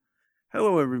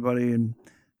Hello, everybody, and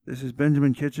this is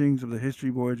Benjamin Kitchings of the History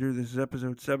Voyager. This is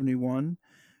episode 71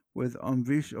 with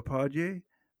Omvesh Umpadhyay,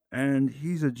 and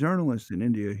he's a journalist in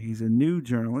India. He's a new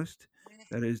journalist,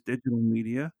 that is digital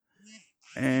media,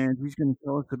 and he's going to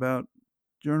tell us about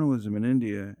journalism in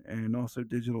India and also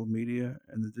digital media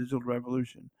and the digital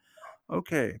revolution.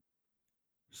 Okay,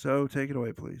 so take it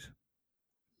away, please.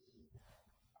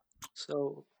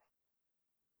 So,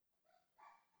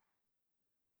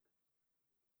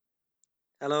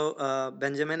 hello,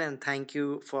 Benjamin, and thank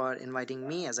you for inviting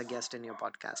me as a guest in your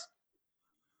podcast.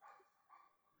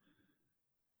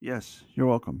 Yes, you're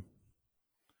welcome.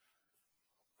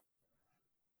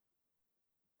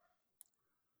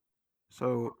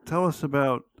 So tell us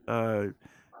about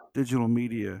digital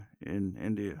media in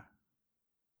India.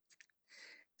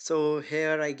 So,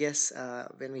 here, I guess,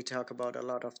 when we talk about a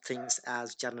lot of things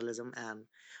as journalism and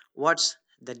what's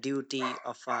the duty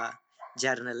of a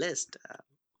journalist,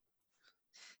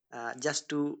 just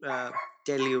to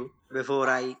tell you before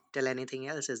I tell anything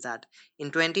else, is that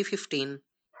in 2015,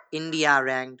 India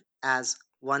ranked as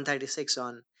 136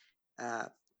 on uh,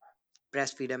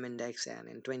 Press Freedom Index, and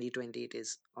in 2020, it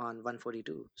is on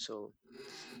 142. So,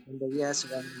 in the years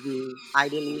when we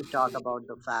ideally talk about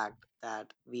the fact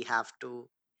that we have to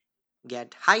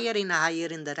get higher in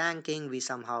the ranking, we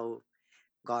somehow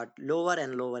got lower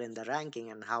and lower in the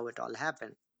ranking, and how it all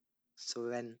happened. So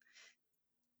when,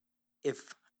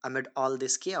 if amid all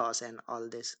this chaos and all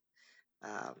this,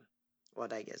 um,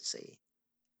 what I guess say,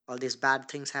 all these bad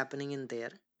things happening in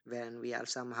there, when we are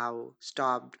somehow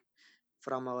stopped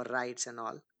from our rights and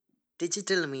all,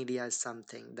 digital media is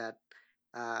something that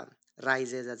uh,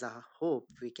 rises as a hope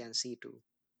we can see too.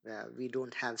 We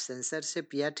don't have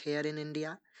censorship yet here in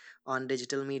India on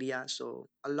digital media, so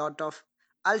a lot of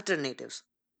alternatives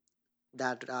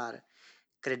that are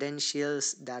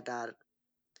credentials that are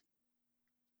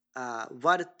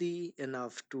worthy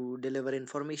enough to deliver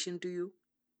information to you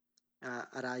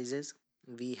arises.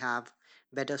 We have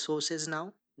better sources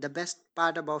now. The best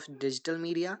part about digital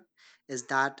media is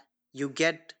that you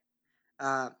get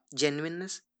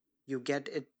genuineness, you get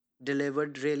it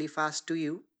delivered really fast to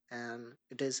you, and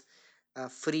it is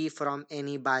free from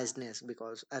any biasness.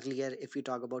 Because earlier, if you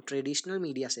talk about traditional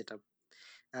media setup,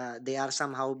 they are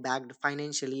somehow backed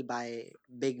financially by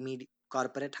big media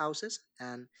corporate houses,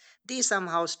 and they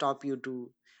somehow stop you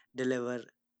to deliver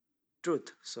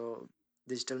truth. So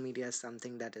digital media is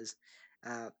something that is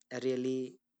a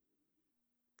really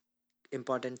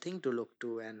important thing to look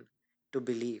to and to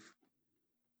believe.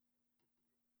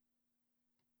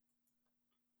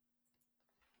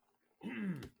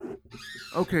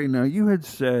 Okay, now you had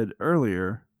said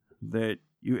earlier that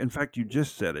in fact, you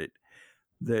just said it,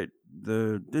 that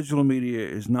the digital media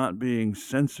is not being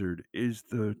censored. Is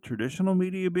the traditional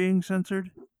media being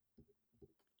censored?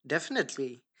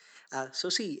 Definitely. So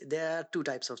see, there are two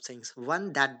types of things.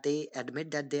 One, that they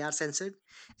admit that they are censored,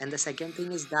 and the second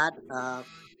thing is that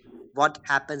what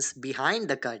happens behind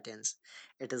the curtains.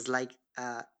 It is like,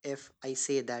 if I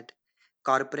say that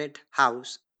corporate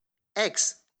house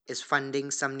X is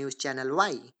funding some news channel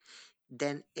Y,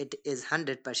 then it is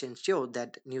 100% sure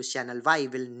that news channel Y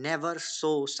will never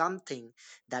show something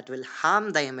that will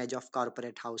harm the image of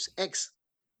corporate house X.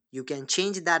 You can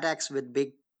change that X with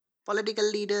big political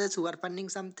leaders who are funding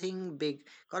something, big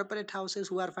corporate houses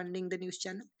who are funding the news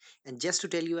channel. And just to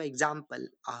tell you an example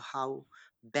of how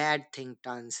bad thing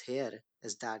turns here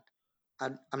is that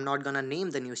I'm not gonna name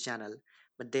the news channel,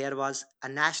 but there was a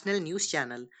national news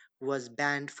channel who was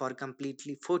banned for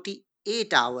completely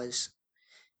 48 hours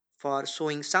for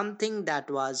showing something that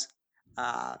was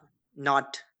uh,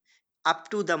 not up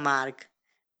to the mark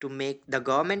to make the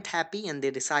government happy, and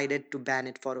they decided to ban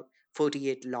it for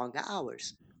 48 long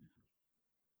hours.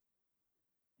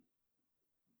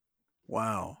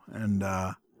 Wow. And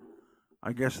I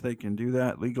guess they can do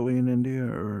that legally in India,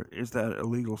 or is that a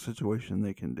legal situation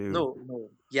they can do? No.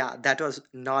 Yeah, that was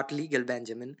not legal,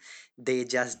 Benjamin. They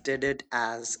just did it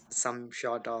as some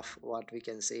sort of what we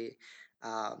can say,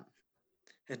 um,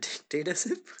 a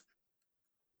dictatorship.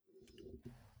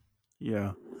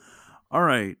 Yeah. All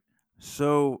right.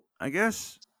 So I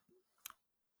guess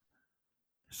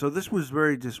so. This was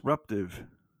very disruptive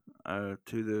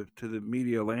to the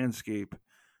media landscape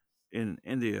in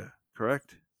India.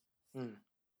 Correct? Hmm.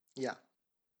 Yeah.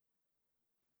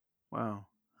 Wow.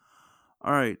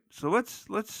 All right. So let's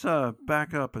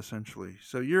back up essentially.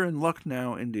 So you're in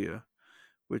Lucknow, India,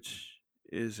 which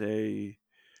is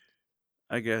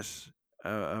I guess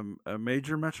a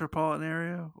major metropolitan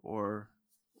area or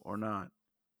not.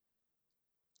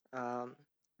 um,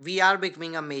 we are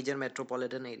becoming a major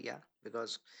metropolitan area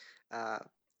because uh,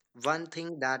 one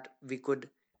thing that we could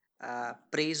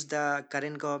praise the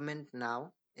current government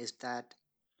now is that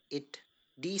it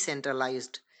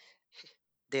decentralized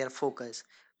their focus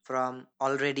from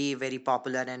already very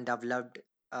popular and developed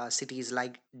cities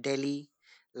like Delhi,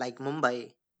 like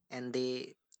Mumbai, and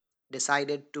they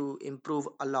decided to improve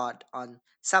a lot on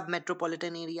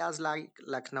sub-metropolitan areas like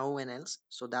Lucknow and else,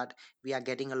 so that we are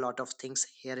getting a lot of things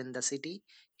here in the city,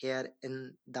 here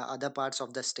in the other parts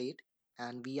of the state,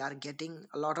 and we are getting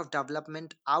a lot of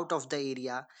development out of the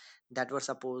area that were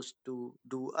supposed to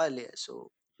do earlier.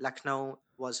 So Lucknow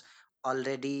was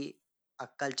already a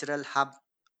cultural hub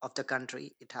of the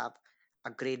country. It have a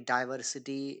great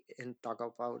diversity in talk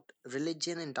about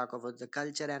religion and talk about the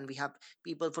culture, and we have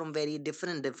people from very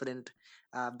different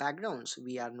backgrounds.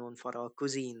 We are known for our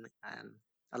cuisine and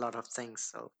a lot of things.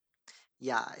 So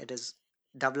yeah, it is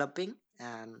developing,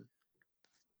 and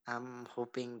I'm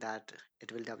hoping that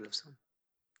it will develop soon.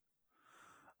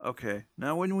 Okay.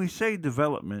 Now, when we say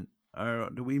development,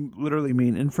 do we literally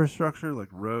mean infrastructure like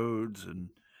roads and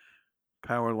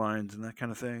power lines and that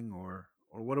kind of thing, or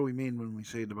what do we mean when we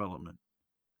say development?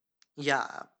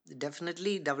 Yeah,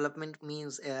 definitely development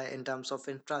means in terms of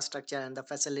infrastructure and the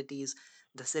facilities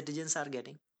the citizens are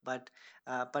getting. But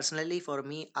personally, for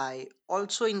me, I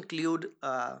also include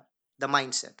the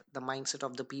mindset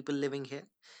of the people living here.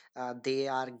 They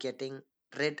are getting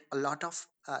rid a lot of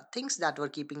things that were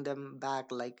keeping them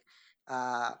back, like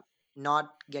uh,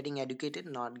 not getting educated,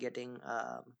 not getting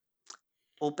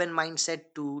open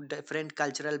mindset to different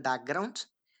cultural backgrounds,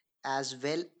 as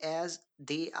well as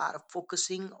they are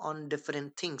focusing on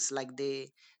different things, like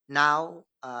they now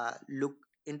look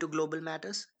into global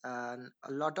matters and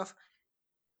a lot of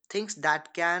things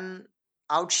that can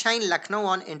outshine Lucknow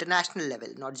on international level,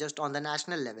 not just on the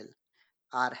national level,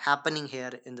 are happening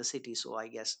here in the city. So I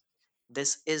guess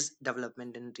this is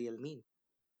development in real mean.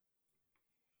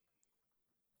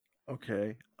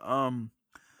 Okay.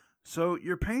 So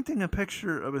you're painting a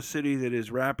picture of a city that is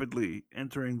rapidly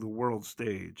entering the world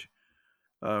stage.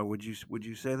 Would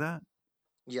you say that?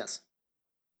 Yes.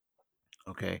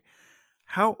 Okay.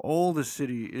 How old a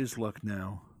city is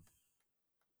Lucknow?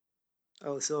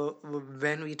 Oh, so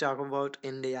when we talk about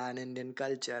India and Indian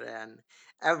culture and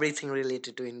everything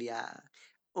related to India,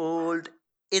 old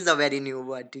is a very new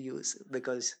word to use,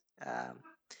 because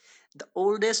the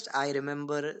oldest I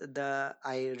remember,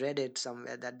 I read it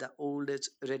somewhere that the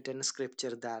oldest written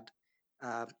scripture that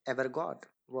ever got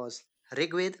was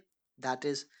Rig Veda. That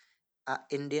is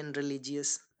Indian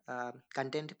religious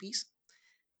content piece.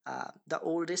 The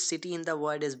oldest city in the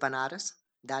world is Banaras.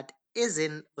 That is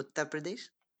in Uttar Pradesh,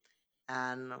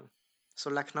 and so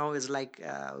Lucknow is like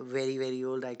very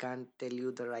old. I can't tell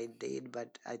you the right date,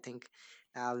 but I think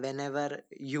whenever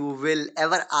you will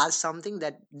ever ask something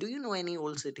that do you know any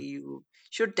old city, you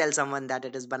should tell someone that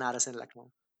it is Banaras and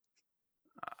Lucknow.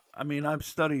 I mean, I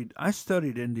studied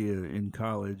India in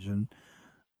college, and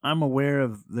I'm aware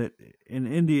of that in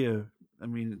India. I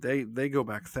mean, they go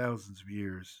back thousands of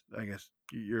years. I guess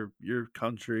your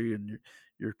country and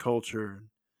your culture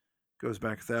goes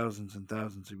back thousands and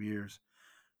thousands of years.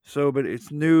 So, but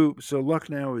it's new. So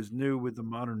Lucknow is new with the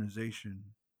modernization.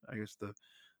 I guess the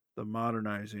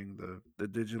modernizing, the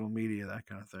digital media, that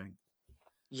kind of thing.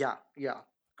 Yeah. uh,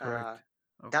 Correct.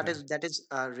 Okay. that is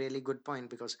a really good point,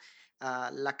 because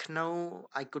Lucknow,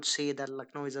 I could say that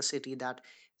Lucknow is a city that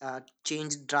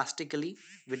changed drastically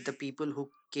with the people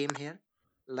who came here.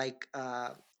 Like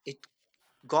it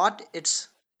got its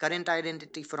current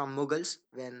identity from Mughals.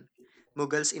 When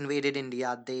Mughals invaded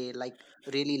India, they like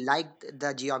really liked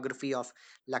the geography of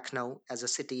Lucknow as a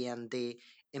city, and they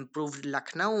improved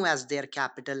Lucknow as their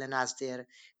capital and as their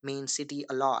main city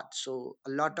a lot. So a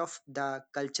lot of the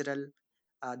cultural,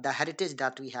 the heritage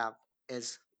that we have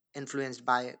is influenced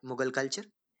by Mughal culture.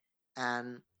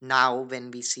 And now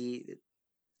when we see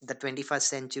the 21st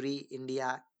century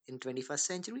India in 21st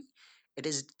century, it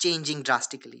is changing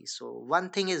drastically. So one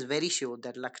thing is very sure,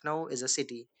 that Lucknow is a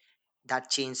city that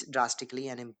changed drastically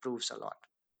and improves a lot.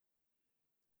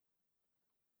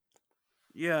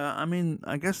 Yeah, I mean,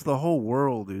 I guess the whole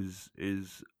world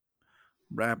is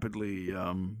rapidly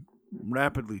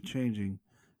rapidly changing,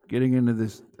 getting into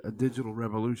this digital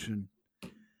revolution.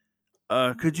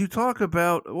 Could you talk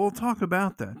about? Well, talk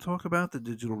about that. Talk about the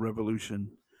digital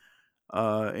revolution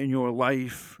in your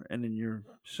life and in your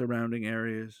surrounding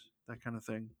areas, that kind of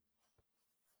thing.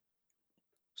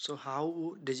 So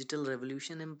how digital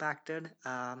revolution impacted,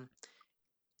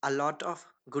 a lot of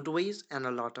good ways and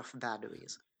a lot of bad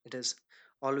ways. It is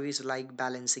always like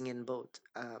balancing in both.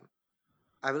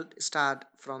 I will start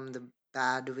from the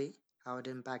bad way, how it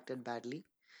impacted badly.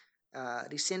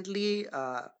 Recently,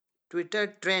 Twitter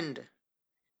trend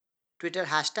Twitter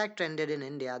hashtag trended in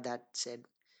India that said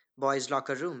boys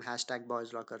locker room, hashtag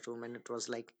boys locker room. And it was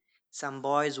like some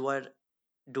boys were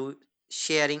do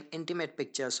sharing intimate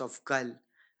pictures of girl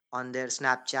on their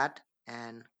Snapchat,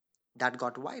 and that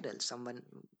got viral. Someone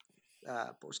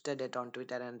posted it on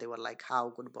Twitter, and they were like, how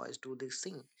could boys do this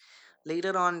thing?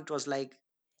 Later on, it was like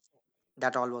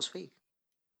that all was fake.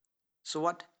 So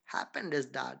what happened is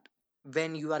that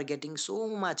when you are getting so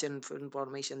much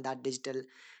information, that digital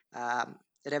um,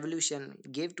 revolution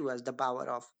gave to us the power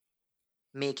of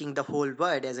making the whole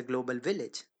world as a global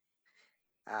village.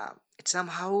 It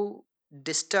somehow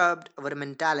disturbed our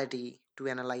mentality to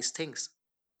analyze things,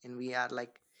 and we are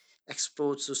like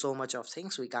exposed to so much of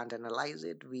things we can't analyze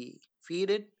it. We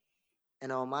feed it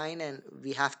in our mind, and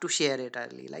we have to share it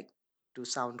early, like to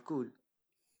sound cool.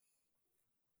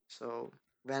 So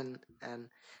when and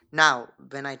now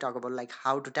when I talk about like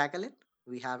how to tackle it,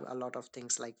 we have a lot of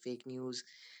things like fake news,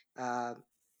 uh,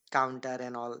 counter,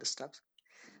 and all the stuff.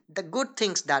 The good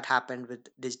things that happened with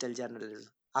digital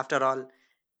journalism, after all,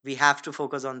 we have to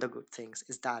focus on the good things,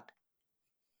 is that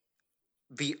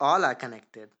we all are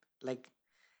connected. Like,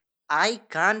 I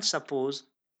can't suppose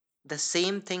the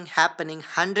same thing happening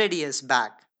 100 years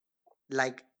back.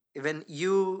 Like, when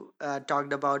you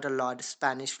talked about a lot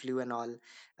Spanish flu and all,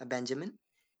 Benjamin,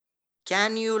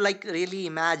 can you like really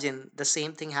imagine the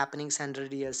same thing happening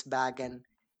 100 years back, and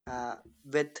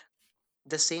with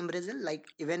the same result? Like,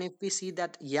 even if we see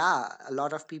that, yeah, a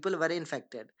lot of people were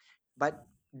infected, but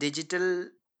digital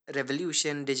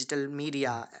revolution, digital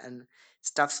media, and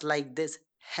stuffs like this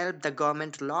help the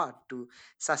government a lot to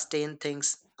sustain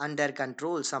things under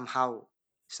control somehow.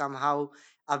 Somehow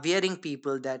awareing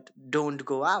people that don't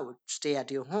go out, stay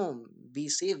at your home, be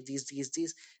safe.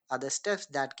 These are the steps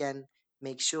that can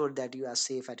make sure that you are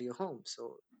safe at your home.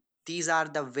 So these are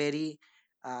the very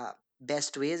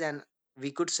best ways, and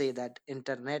we could say that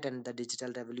internet and the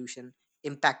digital revolution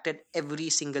impacted every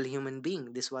single human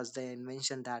being. This was the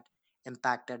invention that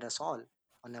impacted us all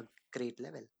on a great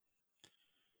level.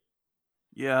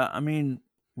 Yeah, I mean,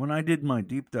 when I did my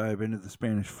deep dive into the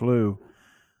Spanish flu,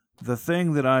 the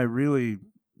thing that I really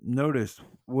noticed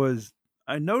was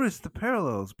I noticed the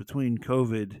parallels between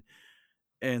COVID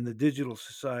and the digital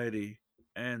society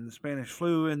and the Spanish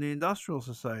flu and the industrial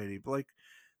society. Like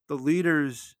the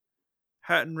leaders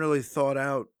hadn't really thought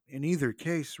out in either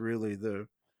case really the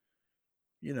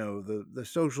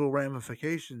social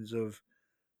ramifications of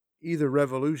either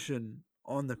revolution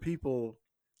on the people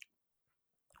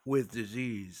with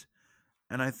disease.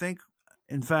 And I think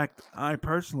in fact I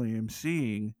personally am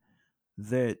seeing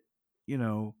that you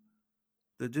know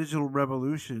the digital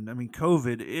revolution, I mean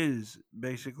COVID is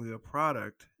basically a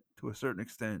product to a certain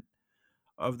extent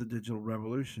of the digital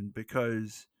revolution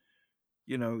because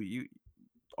you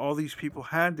all these people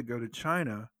had to go to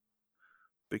China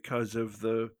because of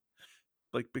the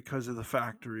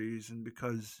factories and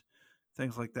because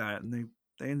things like that, and they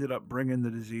ended up bringing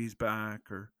the disease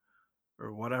back or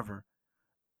whatever.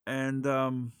 And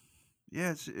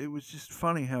yeah, it was just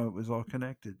funny how it was all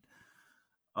connected.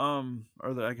 Or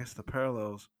I guess the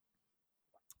parallels.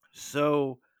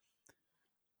 So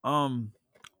um,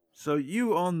 so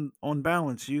you on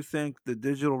balance, you think the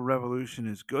digital revolution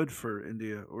is good for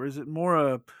India, or is it more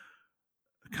a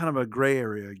kind of a gray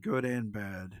area, good and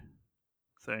bad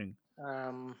thing?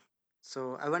 Um,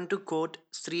 so I want to quote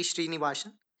Sri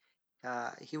Srinivasan.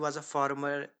 He was a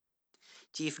former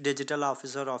chief digital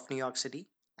officer of New York City,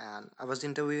 and I was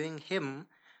interviewing him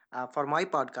for my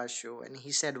podcast show, and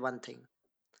he said one thing,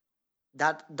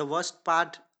 that the worst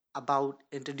part about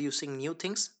introducing new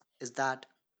things is that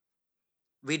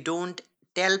we don't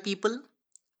tell people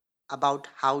about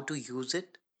how to use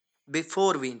it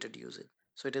before we introduce it.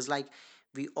 So it is like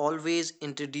we always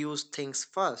introduce things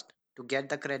first to get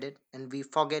the credit, and we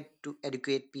forget to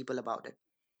educate people about it.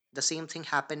 The same thing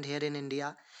happened here in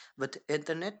India with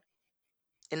internet.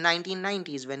 In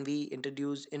 1990s, when we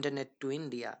introduced internet to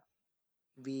India,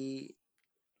 we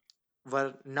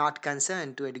were not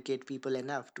concerned to educate people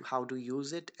enough to how to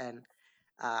use it and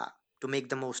uh, to make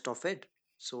the most of it.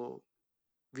 So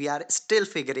we are still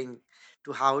figuring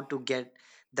to how to get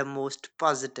the most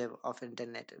positive of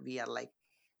internet. We are like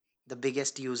the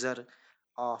biggest user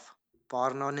of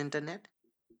porn on internet.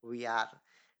 We are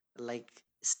like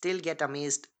still get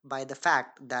amazed by the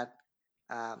fact that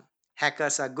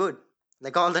hackers are good,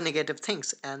 like all the negative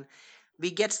things, and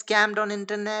we get scammed on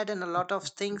internet and a lot of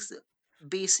things.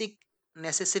 Basic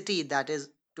necessity, that is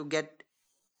to get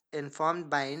informed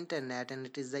by internet, and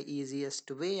it is the easiest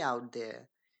way out there.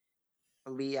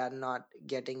 We are not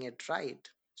getting it right.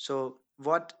 So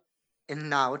what in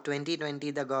now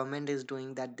 2020 the government is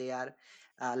doing, that they are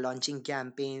launching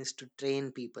campaigns to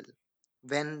train people.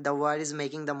 When the world is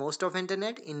making the most of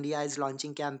internet, India is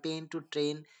launching campaign to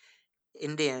train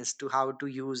Indians to how to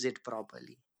use it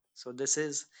properly. So this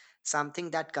is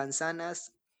something that concern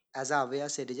us as a aware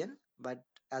citizen, but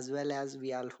as well as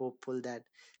we are hopeful that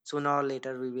sooner or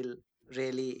later we will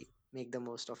really make the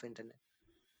most of internet.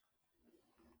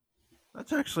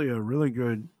 That's actually a really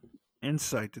good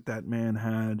insight that that man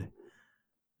had.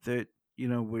 That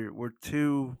we're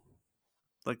too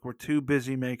we're too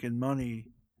busy making money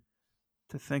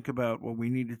to think about, well, we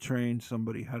need to train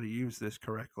somebody how to use this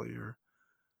correctly, or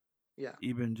Yeah.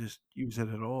 even just use it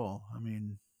at all. I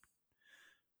mean,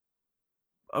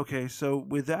 okay, so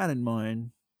with that in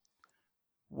mind,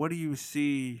 what do you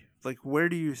see? Like, where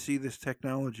do you see this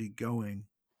technology going?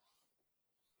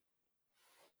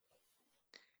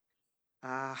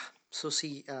 So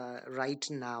see, right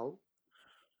now,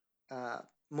 uh,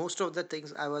 most of the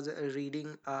things I was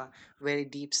reading a very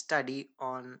deep study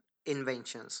on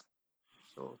inventions.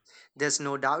 So there's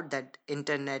no doubt that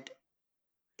internet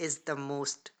is the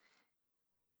most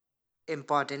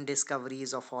important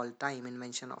discoveries of all time,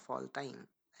 invention of all time.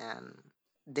 And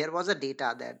there was a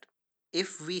data that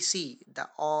if we see the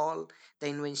all the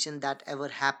invention that ever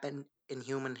happened in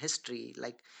human history,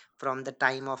 like from the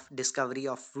time of discovery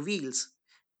of wheels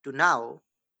to now,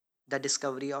 the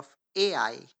discovery of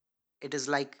AI, it is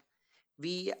like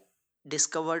we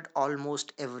discovered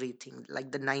almost everything,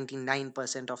 like the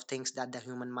 99% of things that the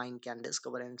human mind can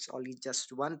discover, and it's only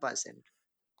just 1%.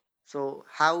 So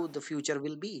how the future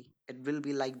will be, it will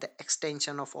be like the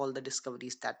extension of all the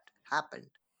discoveries that happened.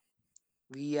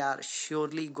 We are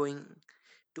surely going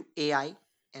to AI,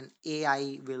 and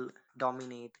AI will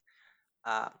dominate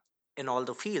uh, in all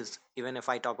the fields. Even if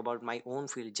I talk about my own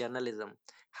field, journalism,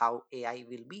 how AI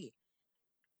will be,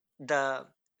 the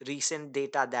recent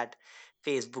data that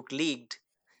Facebook leaked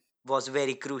was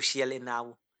very crucial in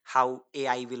how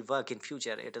AI will work in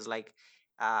future. It is like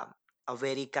uh, a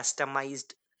very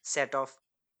customized set of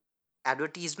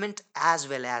advertisement as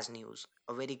well as news,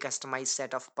 a very customized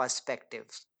set of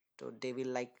perspectives. So they will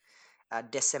like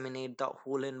disseminate the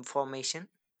whole information,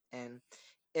 and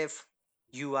if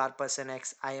you are person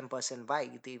X, I am person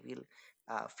Y, they will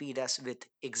feed us with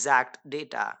exact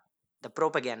data, the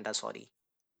propaganda, sorry.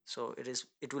 So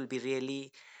it will be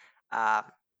really uh,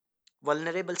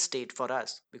 vulnerable state for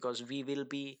us, because we will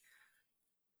be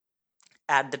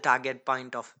at the target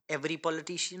point of every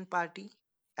politician party,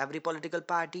 every political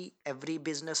party, every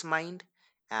business mind.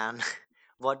 And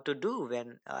what to do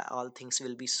when all things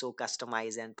will be so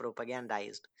customized and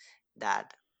propagandized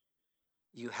that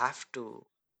you have to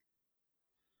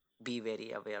be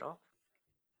very aware of.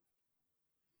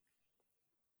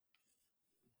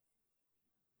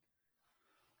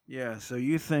 Yeah, so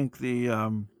you think the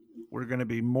we're going to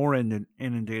be more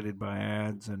inundated by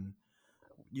ads, and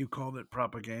you called it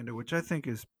propaganda, which I think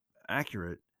is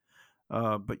accurate.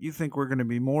 But you think we're going to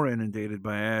be more inundated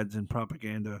by ads and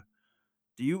propaganda.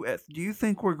 Do you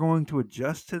think we're going to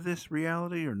adjust to this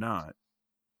reality or not?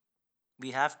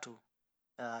 We have to.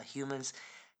 Humans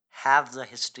have the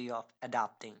history of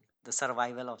adapting, the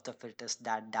survival of the fittest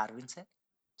that Darwin said.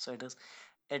 So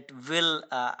it will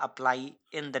apply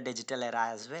in the digital era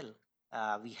as well.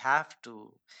 We have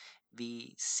to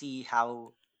we see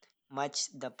how much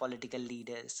the political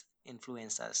leaders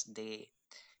influence us. They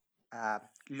uh,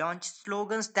 launch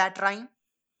slogans that rhyme.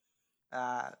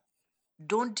 Uh,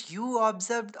 don't you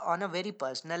observe on a very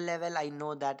personal level? I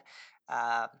know that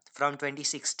from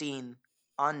 2016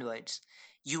 onwards,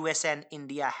 US and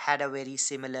India had a very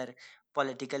similar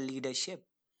political leadership,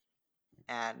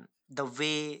 and the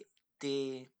way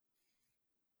they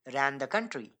ran the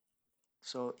country.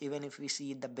 So even if we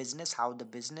see the business, how the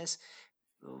business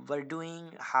were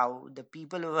doing, how the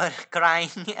people were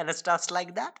crying and stuff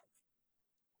like that.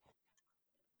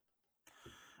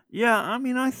 Yeah, I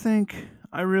mean,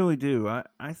 I really do.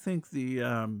 I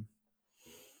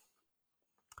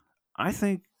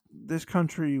think this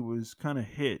country was kind of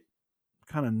hit,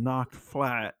 kind of knocked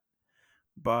flat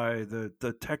by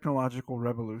the technological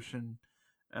revolution,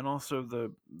 and also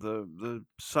the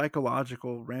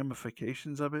psychological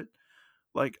ramifications of it.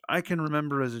 Like, I can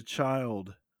remember as a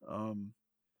child, um,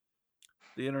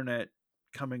 the internet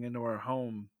coming into our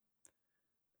home,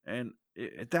 and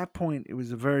at that point, it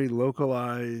was a very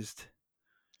localized.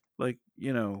 Like,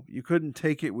 you couldn't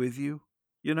take it with you.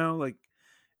 Like,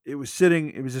 it was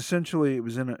sitting. It was essentially it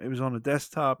was on a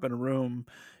desktop in a room.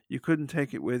 You couldn't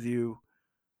take it with you,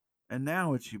 and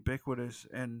now it's ubiquitous,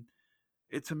 and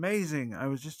it's amazing. I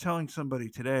was just telling somebody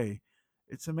today,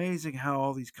 it's amazing how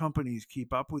all these companies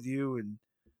keep up with you, and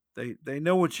they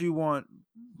know what you want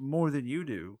more than you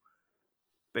do,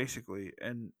 basically.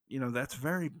 And that's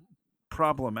very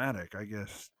problematic, I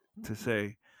guess, to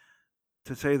say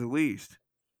to say the least.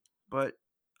 But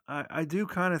I do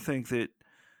kind of think that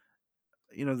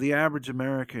the average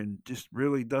American just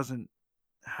really doesn't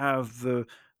have the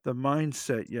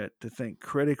mindset yet to think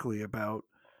critically about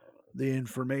the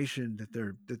information that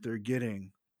they're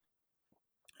getting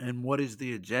and what is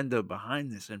the agenda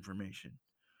behind this information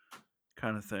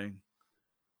kind of thing.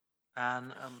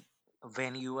 And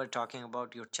when you were talking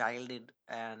about your childhood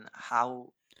and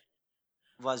how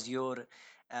was your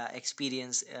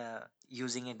experience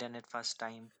using internet first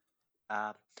time,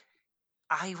 uh,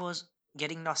 I was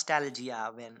getting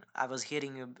nostalgia when I was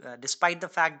hearing you. Despite the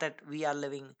fact that we are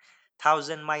living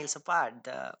 1,000 miles apart,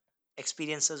 the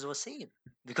experiences were same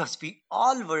because we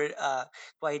all were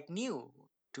quite new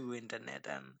to internet,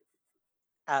 and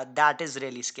that is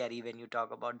really scary when you talk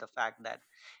about the fact that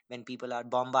when people are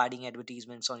bombarding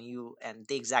advertisements on you and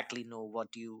they exactly know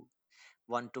what you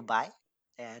want to buy.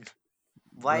 And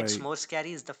why it's Right. more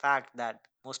scary is the fact that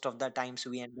most of the times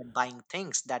we end up buying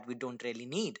things that we don't really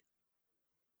need.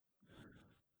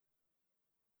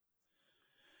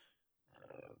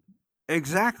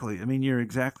 Exactly. I mean, you're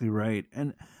exactly right.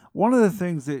 And one of the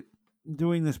things that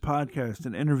doing this podcast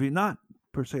and interview, not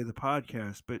per se the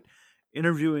podcast, but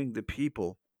interviewing the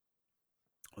people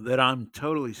that I'm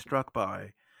totally struck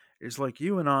by is like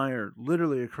you and I are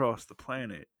literally across the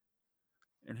planet.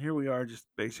 And here we are just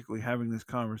basically having this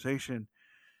conversation.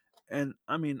 And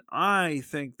I mean, I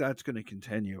think that's going to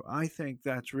continue. I think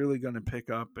that's really going to pick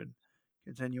up and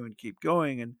continue and keep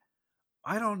going. And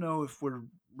I don't know if we're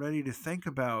ready to think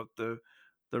about the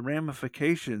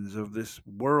ramifications of this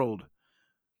world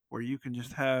where you can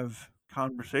just have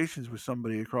conversations with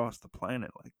somebody across the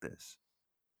planet like this.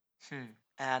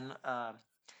 And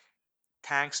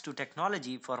thanks to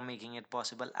technology for making it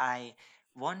possible, I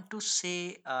want to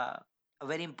say a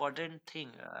very important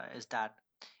thing is that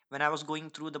when I was going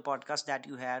through the podcast that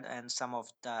you had and some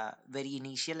of the very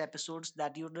initial episodes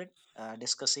that you did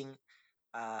discussing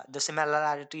the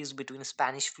similarities between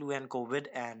Spanish flu and COVID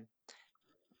and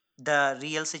the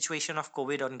real situation of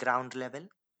COVID on ground level,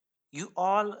 you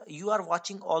are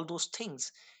watching all those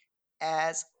things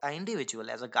as an individual,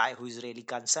 as a guy who is really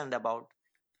concerned about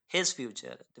his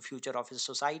future, the future of his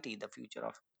society, the future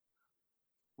of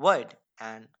world.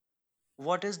 And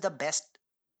what is the best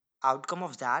outcome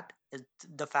of that is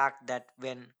the fact that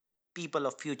when people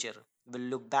of future will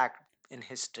look back in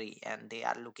history and they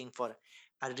are looking for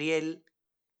a real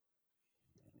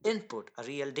input, a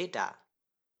real data,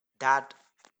 that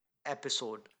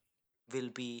episode will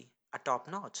be a top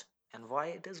notch. And why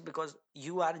it is because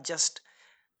you are just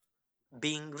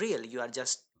being real, you are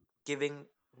just giving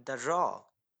the raw,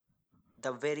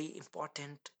 the very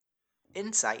important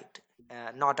insight,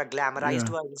 not a glamorized Yeah.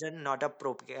 version, not a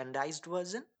propagandized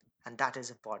version. And that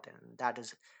is important. That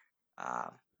is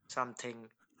uh,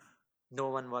 something no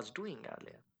one was doing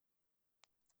earlier.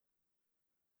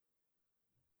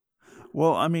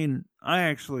 Well, I mean,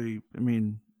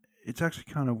 it's actually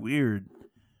kind of weird.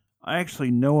 I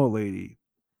actually know a lady.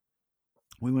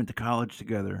 We went to college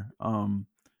together.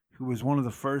 Who was one of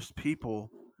the first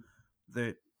people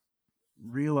that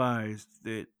realized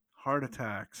that heart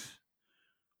attacks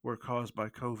were caused by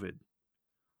COVID.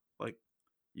 Like,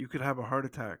 you could have a heart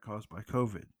attack caused by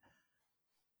COVID,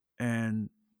 and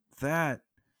that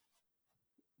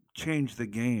changed the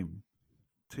game.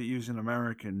 To use an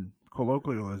American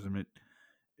colloquialism,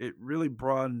 it really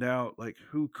broadened out like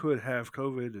who could have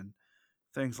COVID and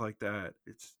things like that.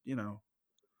 It's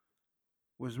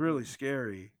was really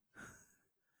scary,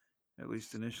 at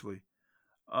least initially.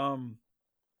 Um,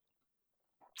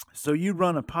 so you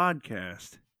run a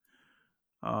podcast.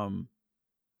 Um,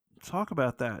 talk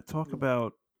about that. Talk Mm.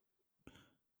 about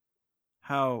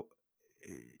how.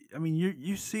 I mean,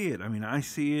 you see it. I mean, I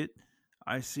see it.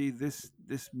 I see this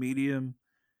medium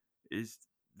is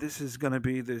this is going to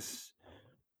be this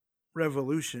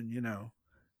revolution.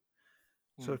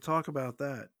 So Mm. talk about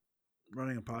that,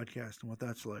 running a podcast and what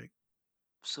that's like.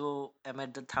 So,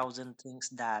 amid the thousand things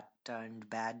that turned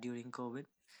bad during COVID,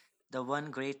 the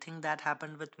one great thing that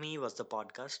happened with me was the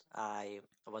podcast. I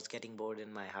was getting bored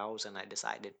in my house and I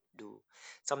decided to do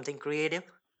something creative.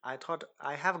 I thought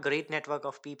I have a great network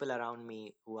of people around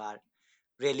me who are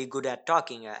really good at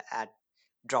talking, at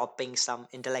dropping some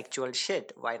intellectual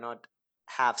shit. Why not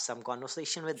have some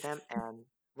conversation with them? And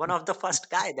one of the first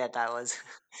guy that I was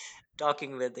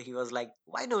talking with, he was like,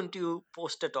 "Why don't you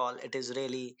post it all? It is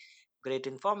really great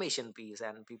information piece,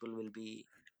 and people will be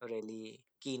really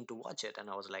keen to watch it." And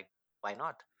I was like, "Why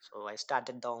not?" So I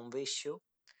started the Omvesh show.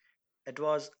 It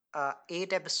was a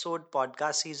 8 episode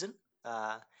podcast season.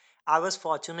 Uh, I was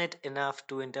fortunate enough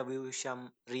to interview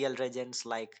some real legends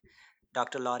like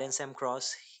Dr. Lawrence M.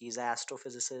 Cross, he's an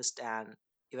astrophysicist and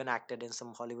even acted in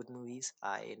some Hollywood movies.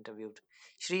 I interviewed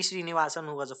Sri Srinivasan,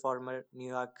 who was a former New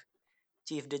York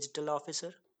chief digital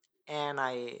officer. And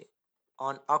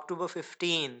on October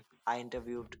 15, I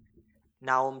interviewed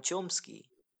Naum Chomsky,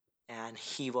 and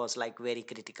he was like very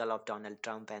critical of Donald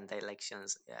Trump and the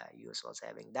elections US was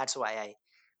having. That's why I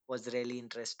was really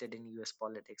interested in US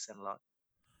politics and a lot.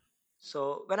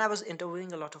 So when I was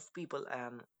interviewing a lot of people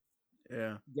and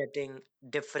Yeah. getting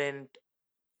different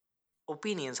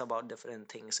opinions about different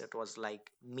things, it was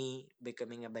like me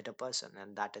becoming a better person,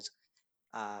 and that is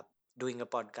uh, doing a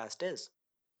podcast is.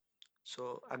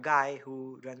 So a guy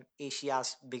who run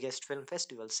Asia's biggest film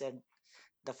festival said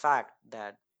the fact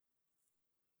that,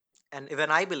 and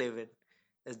even I believe it,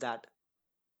 is that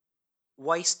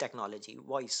voice technology,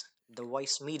 the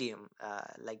voice medium,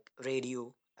 like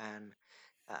radio and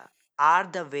uh, are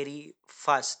the very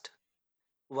first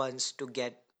ones to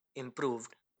get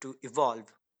improved, to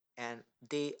evolve, and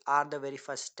they are the very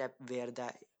first step where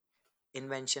the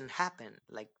invention happened.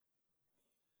 Like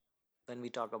when we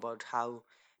talk about how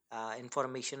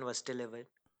information was delivered,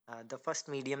 the first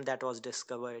medium that was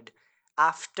discovered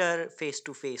after face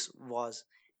to face was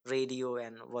radio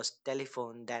and was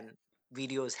telephone, then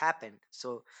videos happened.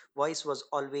 So voice was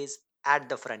always at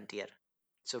the frontier.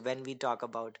 So when we talk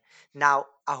about now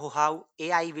how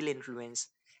AI will influence,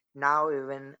 now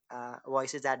even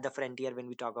voice is at the frontier when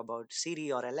we talk about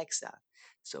Siri or Alexa.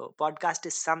 So podcast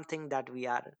is something that we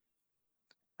are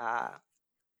uh,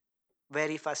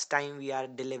 very first time we are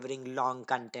delivering long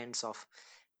contents of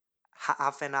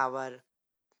half an hour,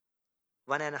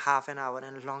 1.5 an hour,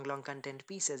 and long content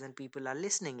pieces, and people are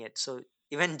listening it. So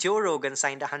even Joe Rogan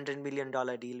signed $100 million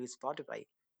deal with Spotify.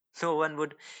 No one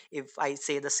would, if I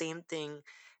say the same thing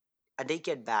a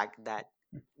decade back that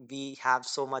we have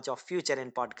so much of future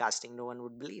in podcasting, no one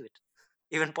would believe it.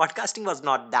 Even podcasting was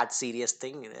not that serious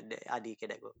thing a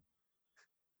decade ago.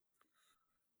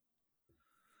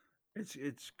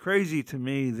 It's crazy to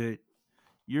me that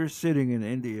you're sitting in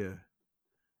India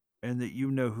and that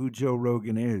you know who Joe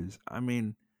Rogan is. I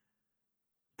mean,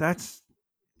 that's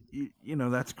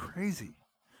that's crazy.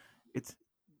 It's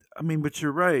I mean, but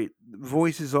you're right.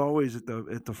 Voice is always at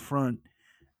the front,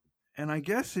 and I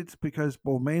guess it's because,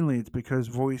 well, mainly it's because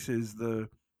voice is the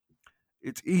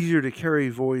it's easier to carry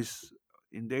voice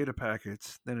in data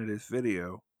packets than it is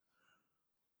video,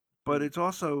 but Hmm. it's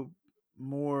also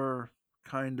more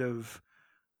kind of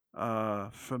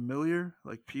familiar.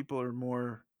 Like people are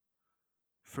more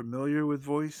familiar with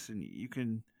voice, and you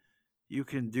can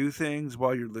do things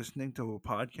while you're listening to a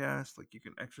podcast. Like you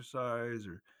can exercise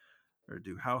or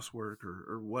do housework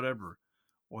or whatever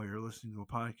while you're listening to a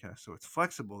podcast. So it's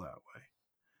flexible that way.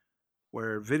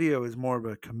 Where video is more of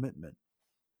a commitment,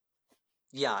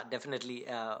 Yeah, definitely.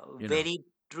 you know. Very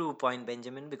true point,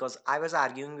 Benjamin, because I was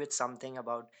arguing with something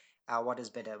about what is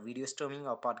better, video streaming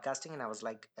or podcasting. And I was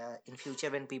like, in future,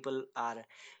 when people are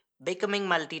becoming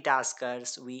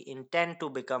multitaskers, we intend to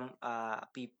become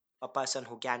a person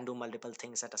who can do multiple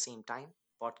things at the same time.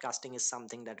 Podcasting is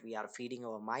something that we are feeding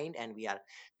our mind, and we are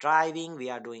driving, we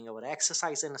are doing our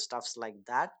exercise and stuffs like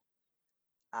that.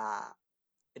 Uh,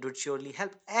 it would surely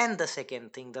help. And the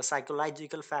second thing, the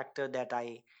psychological factor that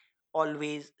I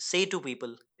always say to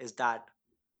people is that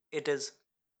it is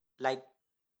like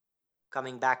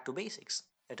coming back to basics.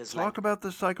 It is Talk like, about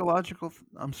the psychological.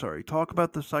 I'm sorry. Talk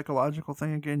about the psychological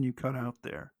thing again. You cut out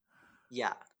there.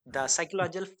 yeah, the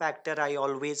psychological factor I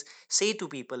always say to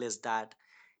people is that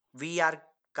we are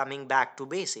coming back to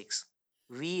basics.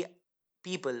 We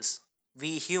peoples,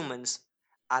 we humans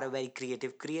are a very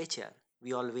creative creature.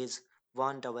 We always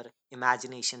want our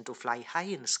imagination to fly high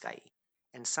in the sky.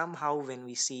 And somehow, when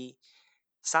we see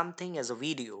something as a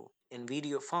video in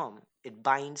video form, it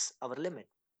binds our limit.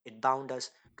 It bound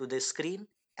us to the screen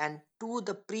and to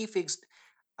the prefixed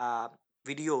uh,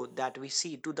 video that we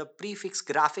see, to the prefix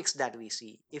graphics that we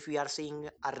see. If we are seeing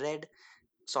a red,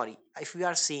 sorry, if we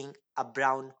are seeing a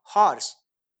brown horse,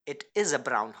 it is a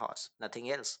brown horse,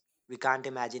 nothing else. We can't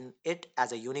imagine it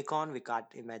as a unicorn, we can't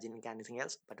imagine anything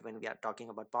else. But when we are talking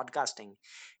about podcasting,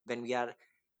 when we are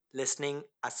listening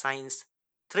a science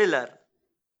thriller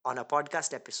on a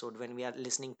podcast episode, when we are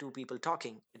listening to people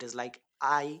talking, it is like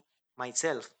I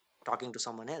myself talking to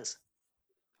someone else.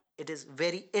 It is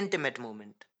very intimate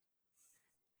moment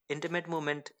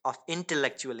of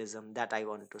intellectualism that I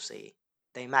want to say.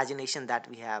 The imagination that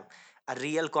we have, a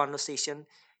real conversation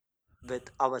with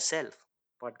ourselves.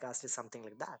 Podcast is something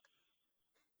like that.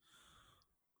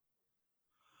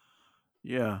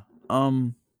 Yeah.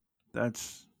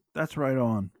 That's right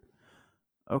on.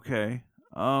 Okay.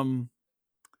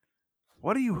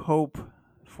 What do you hope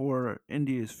for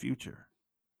India's future?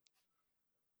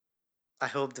 I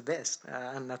hope the best,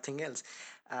 and nothing else.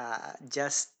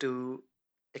 Just to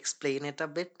explain it a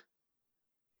bit,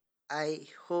 I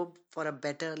hope for a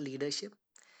better leadership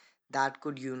that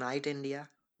could unite India,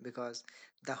 because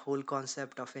the whole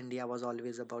concept of India was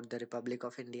always about the Republic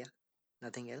of India,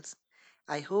 nothing else.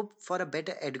 I hope for a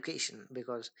better education,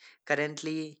 because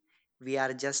currently we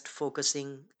are just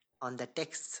focusing on the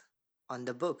texts, on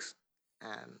the books,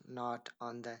 and not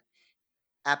on the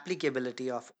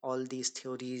applicability of all these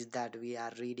theories that we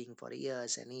are reading for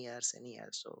years and years and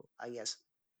years. So I guess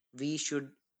we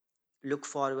should look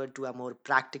forward to a more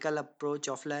practical approach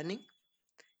of learning.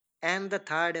 And the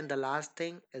third and the last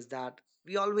thing is that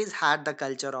we always had the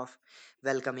culture of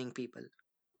welcoming people.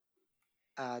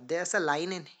 There's a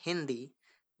line in Hindi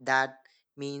that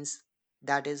means,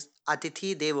 that is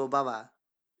Atithi Devo Bhava,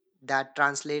 that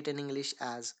translate in English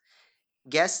as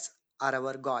guests are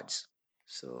our gods.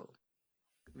 So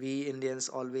we Indians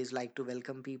always like to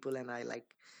welcome people, and I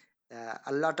like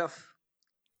a lot of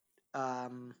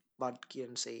what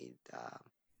can say,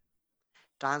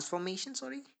 transformation.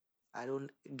 Sorry, I don't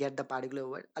get the particular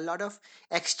word. A lot of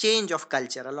exchange of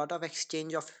culture, a lot of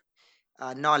exchange of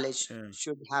knowledge Yeah,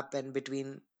 should happen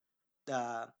between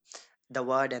the the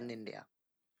world and India.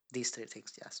 These three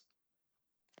things, yes.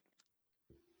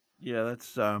 yeah,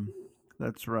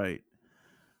 that's right.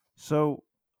 So,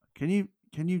 can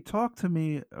you talk to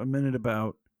me a minute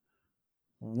about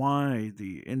why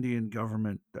the Indian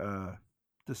government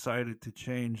decided to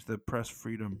change the press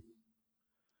freedom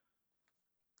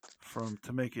from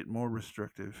to make it more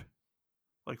restrictive?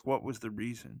 Like, what was the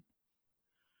reason?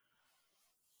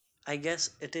 I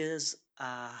guess it is.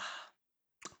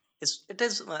 It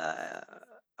is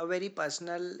a very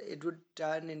personal. It would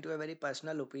turn into a very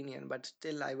personal opinion, but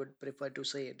still, I would prefer to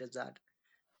say it is that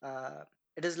uh,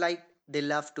 it is like they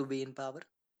love to be in power,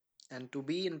 and to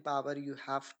be in power, you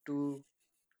have to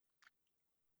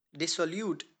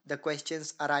dissolute the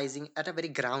questions arising at a very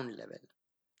ground level.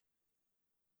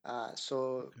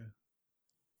 So Okay.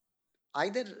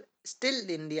 either still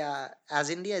India, as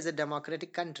India is a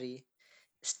democratic country,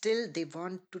 still they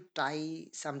want to tie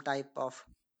some type of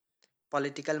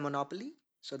political monopoly,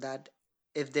 so that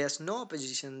if there's no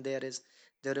opposition, there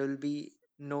will be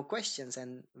no questions,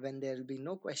 and when there will be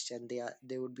no question,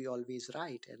 they would be always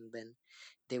right, and when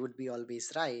they would be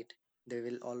always right, they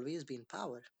will always be in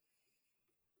power.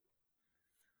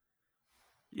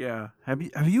 Yeah. Have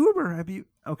you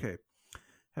okay?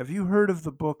 Have you heard of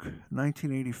the book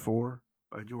 1984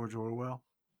 by George Orwell?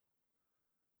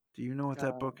 Do you know what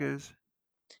that book uh, is?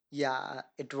 yeah,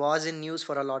 it was in news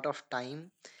for a lot of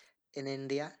time in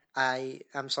India. I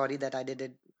am sorry that I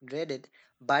didn't read it,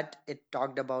 but it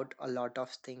talked about a lot of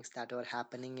things that were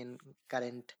happening in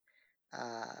current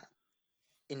uh,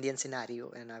 Indian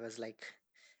scenario, and I was like,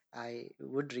 I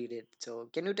would read it. So,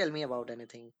 can you tell me about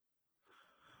anything?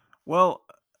 Well,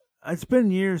 it's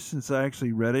been years since I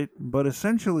actually read it, but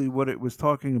essentially what it was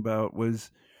talking about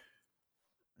was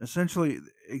essentially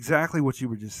exactly what you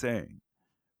were just saying,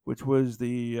 which was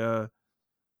the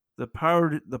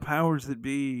powers that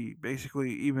be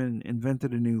basically even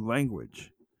invented a new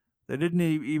language. They didn't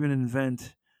even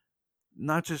invent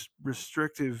not just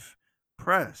restrictive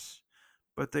press,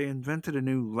 but they invented a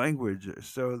new language.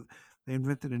 So they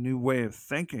invented a new way of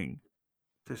thinking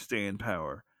to stay in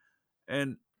power.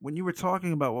 And when you were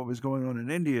talking about what was going on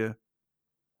in India,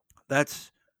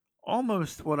 that's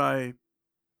almost what I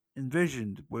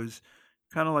envisioned was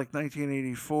kind of like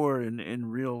 1984 in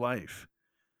real life.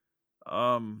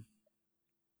 Um,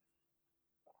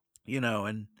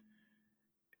 and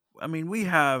I mean, we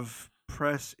have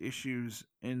press issues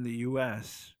in the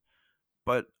US,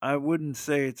 but I wouldn't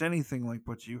say it's anything like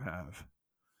what you have.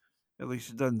 At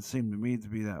least it doesn't seem to me to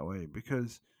be that way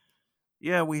because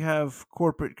yeah, we have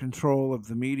corporate control of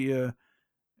the media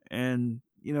and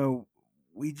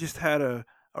we just had a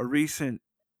recent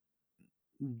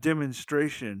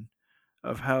demonstration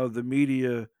of how the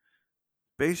media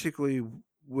basically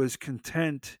was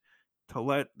content to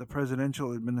let the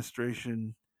presidential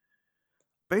administration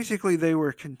basically they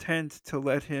were content to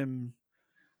let him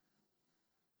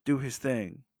do his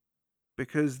thing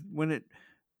because when it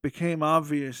became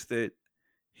obvious that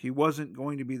he wasn't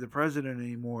going to be the president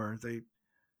anymore,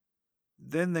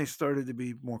 they started to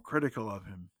be more critical of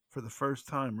him for the first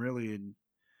time really in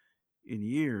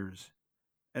years,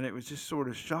 and it was just sort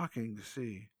of shocking to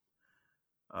see.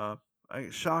 Uh,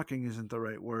 Shocking isn't the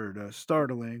right word.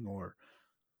 Startling or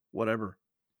whatever.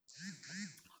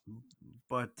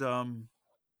 But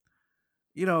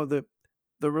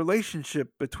the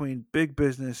relationship between big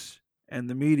business and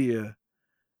the media,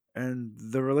 and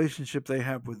the relationship they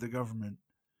have with the government.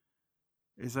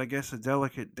 is, I guess, a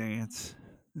delicate dance,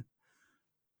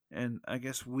 and I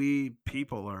guess we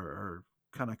people are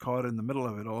kind of caught in the middle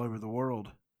of it all over the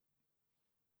world.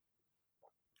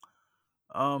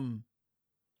 Um,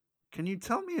 can you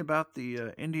tell me about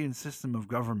the Indian system of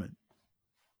government?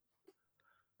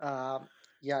 Uh,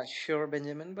 yeah, sure,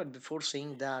 Benjamin. But before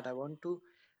saying that, I want to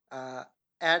uh,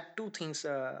 add two things.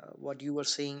 What you were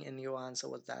saying in your answer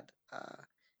was that,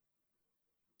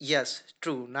 yes,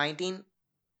 true.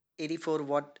 1984,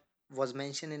 what was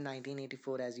mentioned in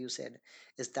 1984, as you said,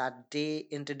 is that they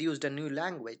introduced a new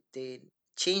language. They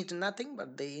changed nothing,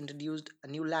 but they introduced a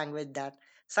new language that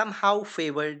somehow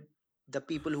favored the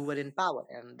people who were in power.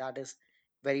 And that is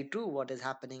very true what is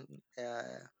happening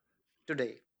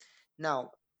today.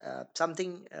 Now,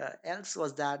 something else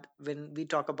was that when we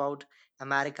talk about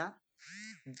America,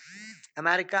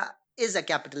 America is a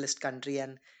capitalist country,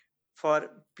 and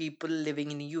for people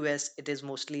living in US, it is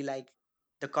mostly like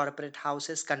the corporate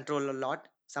houses control a lot,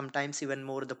 sometimes even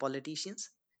more the politicians.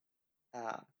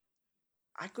 Uh,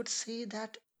 I could say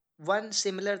that one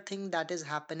similar thing that is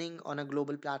happening on a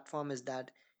global platform is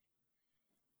that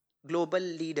global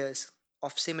leaders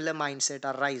of similar mindset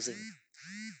are rising.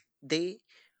 They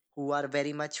who are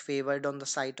very much favored on the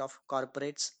side of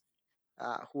corporates,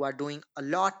 who are doing a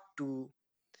lot to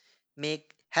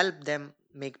make help them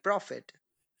make profit.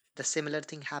 The similar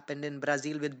thing happened in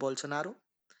Brazil with Bolsonaro.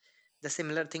 The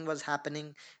similar thing was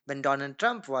happening when Donald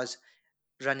Trump was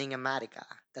running America.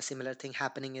 The similar thing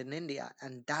happening in India,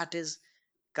 and that is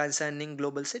concerning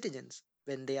global citizens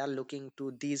when they are looking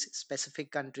to these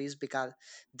specific countries because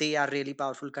they are really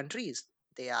powerful countries.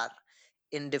 They are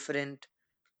in different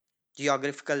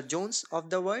geographical zones of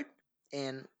the world,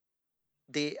 and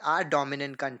they are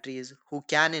dominant countries who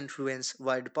can influence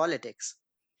world politics.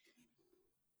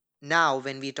 Now,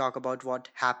 when we talk about what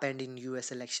happened in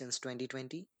US elections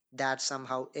 2020, that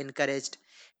somehow encouraged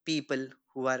people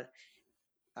who are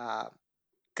uh,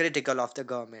 critical of the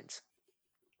governments.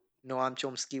 Noam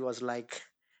Chomsky was like,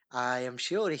 I am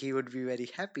sure he would be very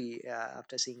happy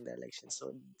after seeing the election.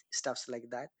 So, stuffs like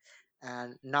that.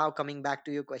 And now, coming back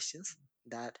to your questions,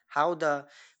 that how the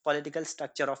political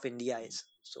structure of India is.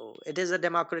 So, it is a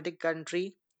democratic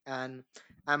country, and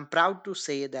I'm proud to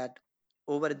say that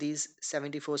over these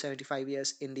 74, 75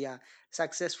 years, India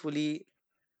successfully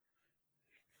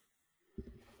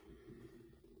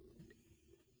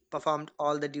performed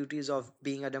all the duties of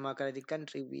being a democratic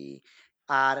country. We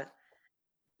are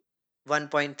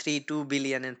 1.32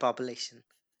 billion in population,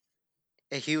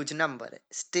 a huge number.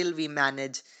 Still, we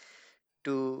manage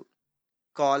to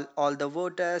call all the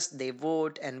voters, they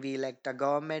vote, and we elect a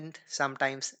government.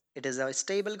 Sometimes it is a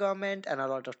stable government, and a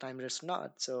lot of times it's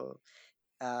not. So,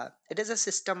 it is a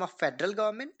system of federal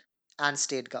government and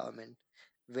state government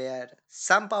where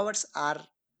some powers are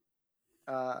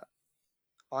uh,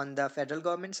 on the federal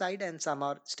government side and some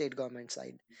are state government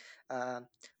side. Uh,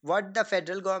 what the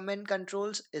federal government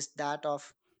controls is that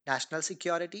of national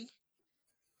security,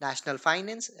 national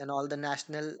finance, and all the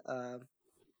national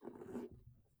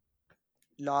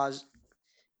laws,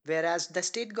 whereas the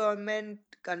state government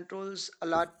controls a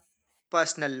lot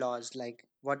personal laws like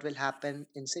what will happen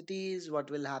in cities, what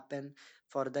will happen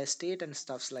for the state, and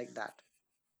stuffs like that.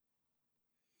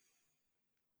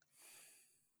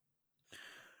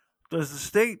 Does the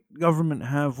state government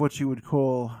have what you would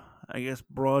call, I guess,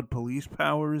 broad police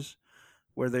powers,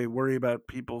 where they worry about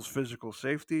people's physical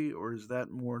safety, or is that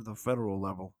more the federal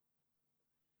level?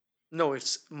 No,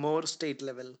 it's more state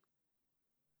level.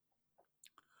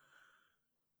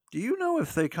 Do you know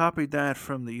if they copied that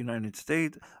from the United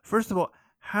States? First of all,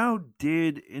 how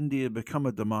did India become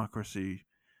a democracy?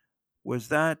 Was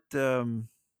that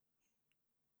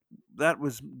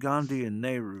was Gandhi and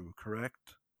Nehru,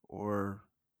 correct? Or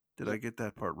did I Yep. get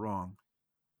that part wrong?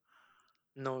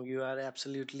 No, you are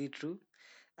absolutely true.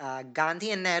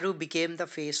 Gandhi and Nehru became the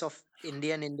face of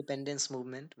Indian independence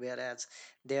movement, whereas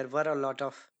there were a lot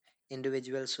of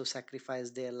individuals who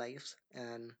sacrificed their lives.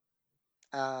 And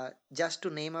just to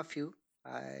name a few,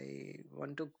 I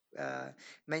want to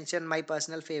mention my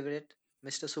personal favorite,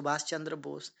 Mr. Subhash Chandra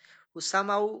Bose, who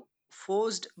somehow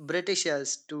forced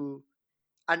Britishers to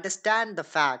understand the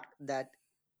fact that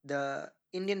the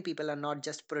Indian people are not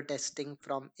just protesting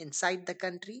from inside the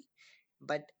country,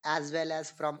 but as well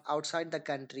as from outside the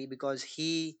country because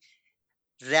he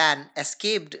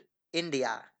escaped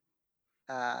India,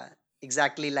 uh,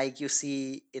 exactly like you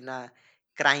see in a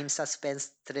crime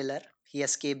suspense thriller. He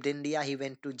escaped India, he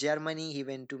went to Germany, he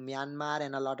went to Myanmar,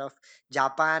 and a lot of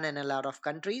Japan and a lot of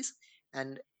countries,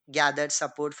 and gathered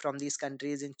support from these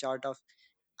countries in sort of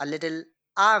a little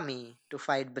army to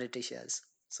fight Britishers.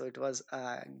 So it was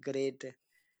a great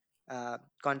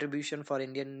contribution for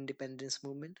Indian independence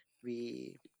movement.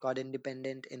 We got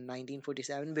independent in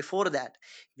 1947. Before that,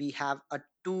 we have a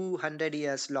 200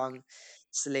 years long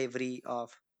slavery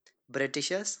of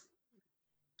Britishers.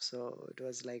 So it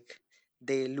was like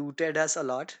they looted us a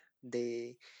lot.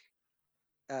 They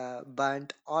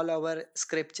burnt all our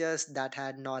scriptures that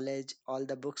had knowledge, all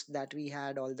the books that we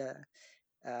had, all the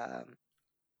um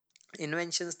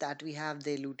inventions that we have.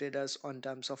 They looted us on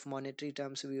terms of monetary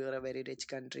terms. We were a very rich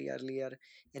country earlier.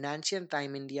 In ancient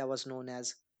time, India was known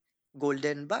as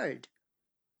Golden Bird.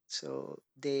 So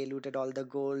they looted all the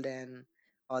gold and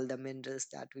all the minerals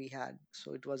that we had.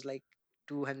 So it was like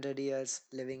 200 years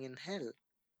living in hell.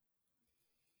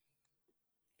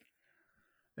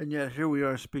 And yet here we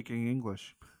are speaking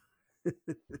English.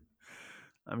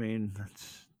 I mean,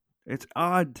 it's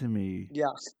odd to me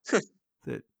Yeah.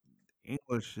 that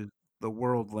English is the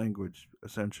world language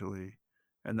essentially,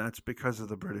 and that's because of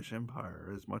the British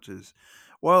Empire. As much as,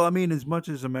 well, I mean, as much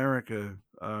as America,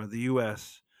 the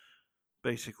U.S.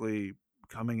 basically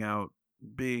coming out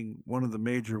being one of the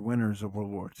major winners of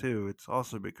World War II, it's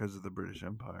also because of the British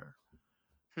Empire.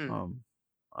 Hmm. Um,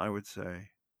 I would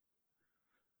say,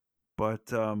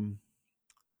 but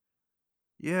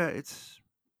yeah, it's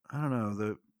I don't know.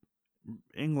 The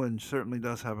England certainly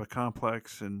does have a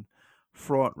complex and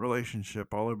fraught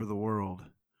relationship all over the world,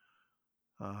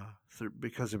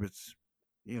 because of its,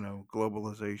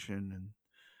 globalization and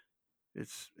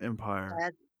its empire.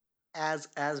 As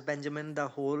as Benjamin, the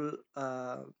whole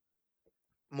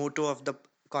motto of the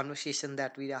conversation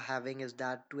that we are having is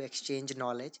that to exchange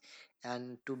knowledge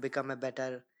and to become a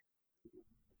better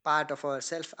part of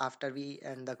ourselves after we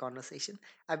end the conversation.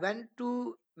 I want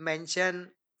to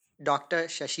mention Dr.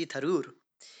 Shashi Tharoor.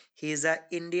 He is an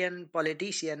Indian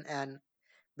politician, and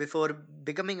before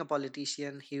becoming a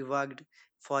politician, he worked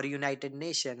for United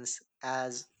Nations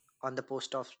as on the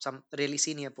post of some really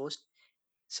senior post.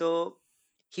 So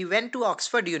he went to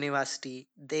Oxford University.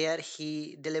 There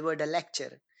he delivered a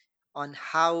lecture on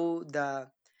how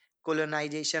the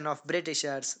colonization of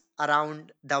Britishers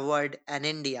around the world and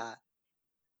India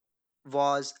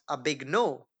was a big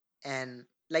no. And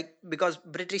like because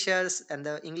Britishers and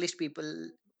the English people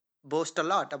boast a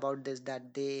lot about this,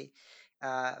 that they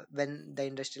when the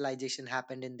industrialization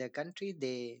happened in their country,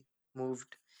 they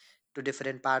moved to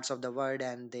different parts of the world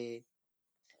and they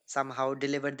somehow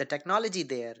delivered the technology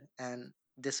there, and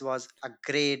this was a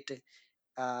great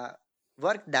uh,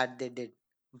 work that they did.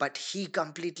 But he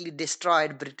completely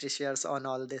destroyed Britishers on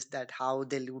all this, that how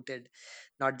they looted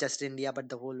not just India but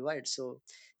the whole world. So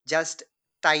just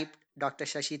type Dr.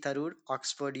 Shashi Tharoor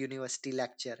Oxford University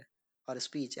lecture or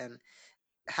speech and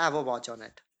have a watch on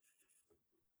it.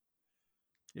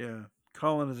 Yeah,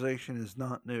 colonization is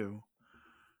not new,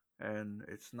 and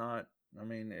it's not. I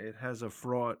mean, it has a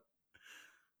fraught,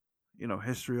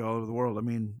 history all over the world. I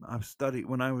mean, I've studied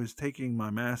when I was taking my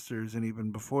master's, and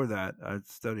even before that, I'd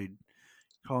studied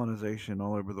colonization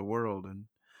all over the world. And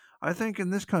I think in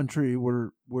this country,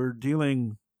 we're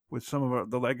dealing with some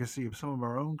of the legacy of some of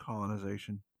our own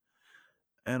colonization.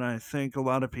 And I think a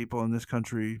lot of people in this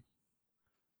country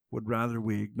would rather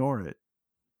we ignore it.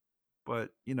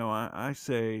 But I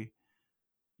say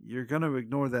you're going to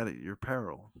ignore that at your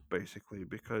peril, basically,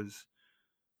 because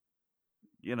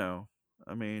you know,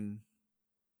 I mean,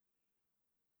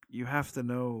 you have to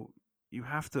know, you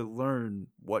have to learn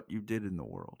what you did in the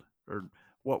world or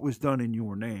what was done in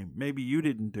your name. Maybe you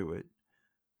didn't do it,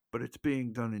 but it's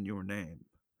being done in your name.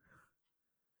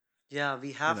 Yeah,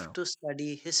 we You have know, to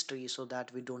study history so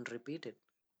that we don't repeat it.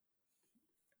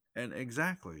 and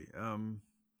exactly,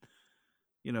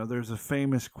 there's a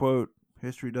famous quote: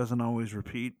 "History doesn't always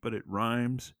repeat, but it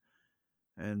rhymes."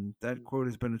 And that Mm. quote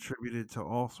has been attributed to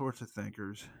all sorts of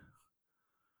thinkers.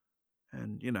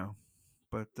 And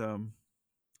but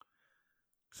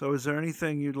so is there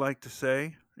anything you'd like to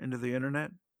say into the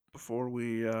internet before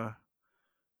we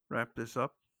wrap this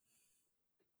up?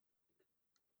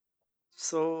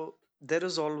 So there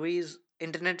is always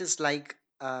internet is like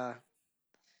a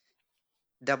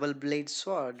double blade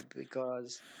sword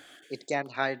because it can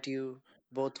hurt you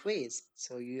both ways.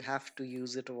 So you have to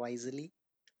use it wisely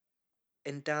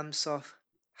in terms of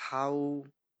how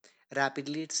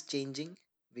rapidly it's changing.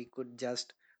 We could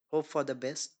just hope for the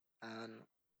best. And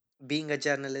being a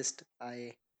journalist,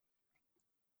 I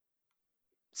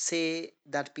say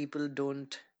that people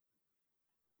don't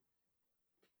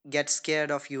get scared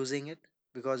of using it,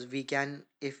 because we can,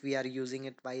 if we are using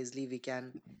it wisely, we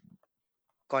can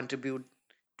contribute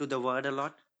to the world a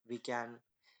lot. We can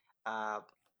uh,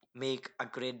 make a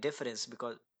great difference,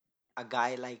 because a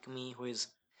guy like me who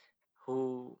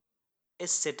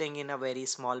is sitting in a very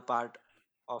small part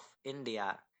of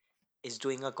India, is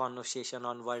doing a conversation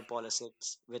on world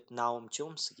politics with Naum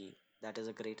Chomsky. That is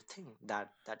a great thing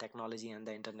that the technology and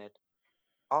the internet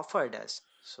offered us.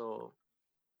 So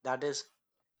that is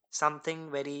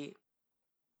something very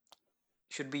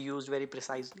should be used very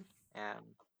precisely, and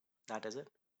that is it.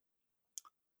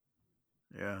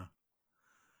 Yeah.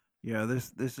 Yeah,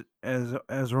 this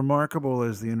as remarkable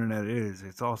as the internet is,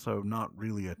 it's also not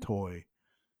really a toy,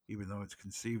 even though it's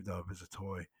conceived of as a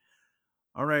toy.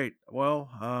 All right.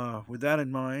 Well, with that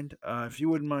in mind, if you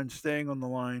wouldn't mind staying on the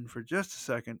line for just a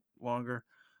second longer,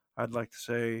 I'd like to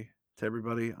say to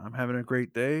everybody, I'm having a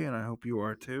great day, and I hope you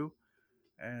are too.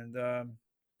 And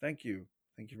thank you.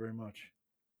 Thank you very much.